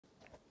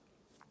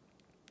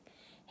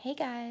Hey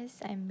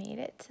guys, I made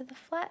it to the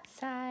flat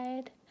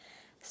side.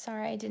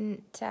 Sorry I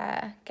didn't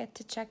get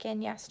to check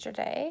in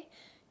yesterday.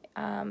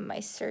 My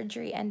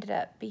surgery ended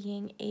up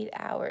being 8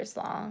 hours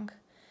long.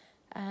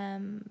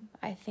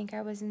 I think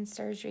I was in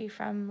surgery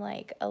from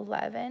like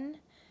 11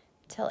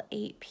 till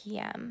 8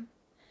 p.m.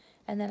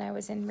 And then I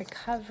was in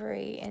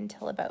recovery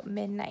until about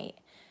midnight.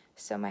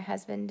 So my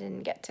husband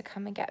didn't get to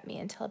come and get me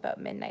until about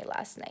midnight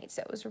last night.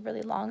 So it was a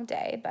really long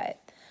day, but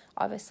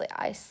obviously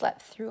I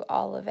slept through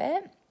all of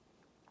it.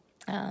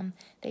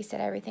 They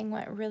said everything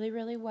went really,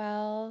 really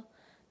well,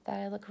 that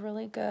I look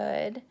really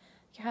good.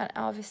 Can't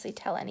obviously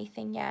tell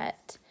anything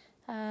yet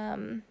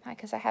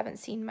because I haven't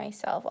seen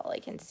myself. All I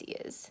can see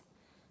is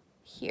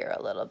here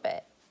a little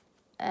bit,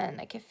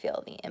 and I can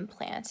feel the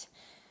implant.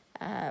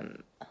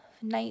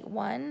 Night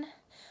one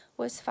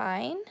was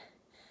fine.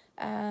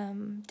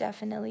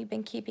 Definitely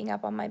been keeping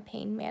up on my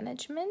pain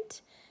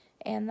management,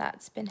 and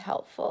that's been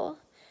helpful.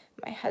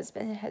 My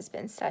husband has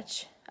been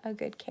such a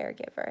good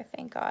caregiver.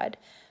 Thank God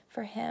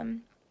for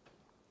him.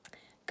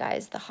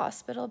 Guys, the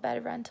hospital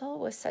bed rental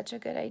was such a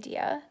good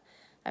idea.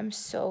 I'm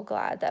so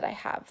glad that I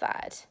have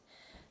that.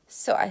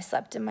 So I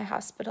slept in my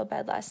hospital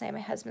bed last night. My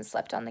husband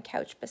slept on the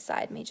couch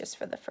beside me just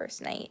for the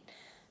first night.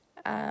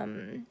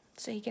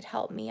 So he could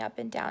help me up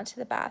and down to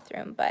the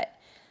bathroom. But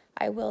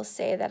I will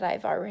say that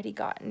I've already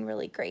gotten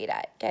really great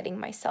at getting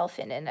myself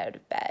in and out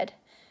of bed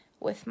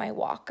with my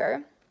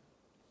walker.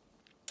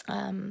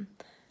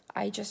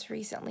 I just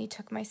recently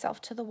took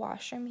myself to the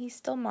washroom. He's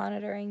still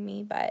monitoring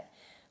me, but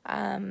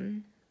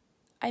I'm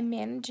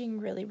managing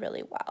really,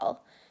 really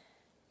well.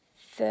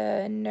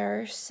 The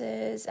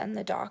nurses and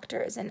the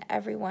doctors and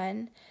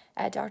everyone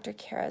at Dr.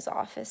 Kara's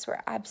office were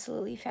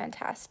absolutely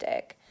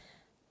fantastic.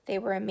 They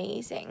were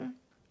amazing.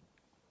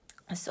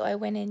 So I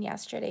went in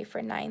yesterday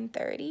for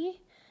 9:30.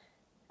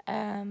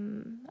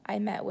 I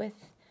met with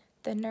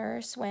the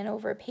nurse, went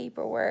over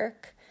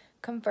paperwork,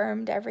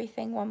 confirmed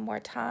everything one more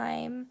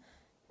time,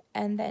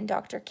 and then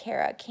Dr.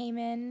 Kara came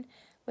in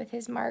with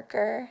his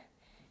marker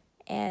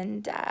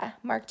and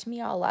marked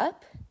me all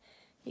up.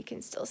 You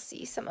can still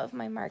see some of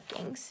my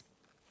markings.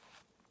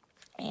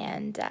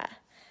 And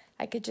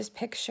I could just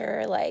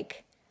picture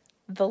like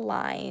the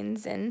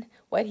lines and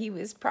what he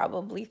was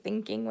probably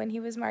thinking when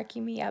he was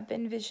marking me up,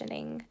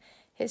 envisioning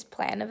his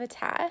plan of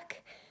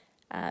attack.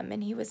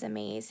 And he was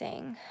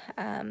amazing.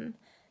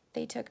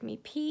 They took me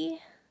pee,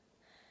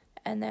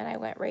 and then I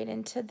went right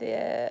into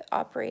the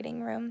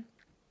operating room.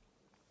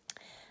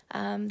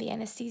 The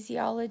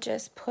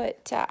anesthesiologist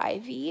put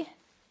IV.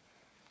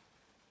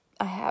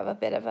 I have a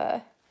bit of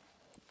a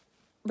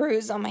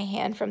bruise on my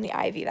hand from the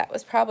IV. That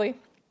was probably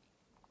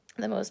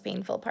the most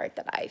painful part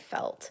that I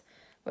felt,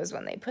 was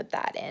when they put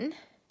that in.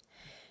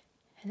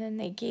 And then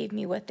they gave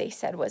me what they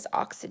said was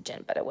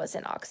oxygen, but it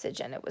wasn't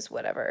oxygen. It was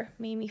whatever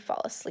made me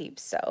fall asleep.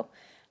 So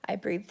I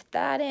breathed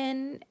that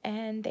in,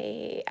 and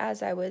they,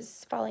 as I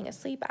was falling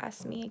asleep,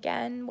 asked me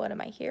again, what am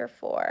I here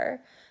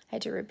for? I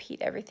had to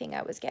repeat everything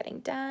I was getting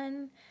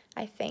done.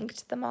 I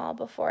thanked them all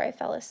before I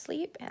fell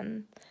asleep,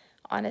 and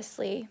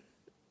honestly,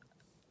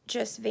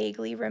 just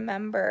vaguely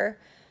remember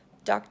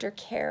Dr.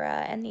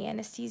 Kara and the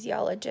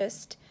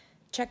anesthesiologist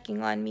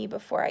checking on me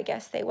before I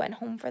guess they went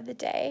home for the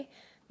day.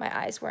 My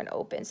eyes weren't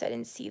open, so I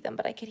didn't see them,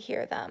 but I could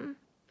hear them.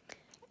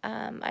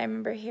 I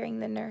remember hearing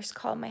the nurse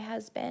call my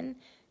husband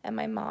and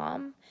my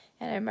mom,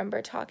 and I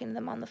remember talking to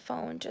them on the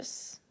phone,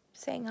 just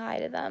saying hi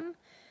to them.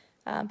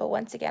 But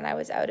once again, I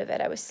was out of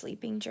it. I was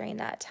sleeping during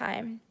that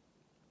time.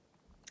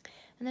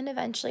 And then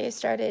eventually I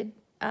started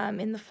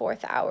in the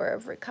 4th hour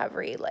of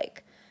recovery,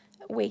 like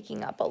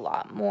waking up a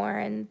lot more,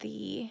 and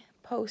the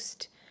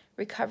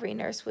post-recovery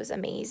nurse was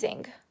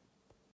amazing.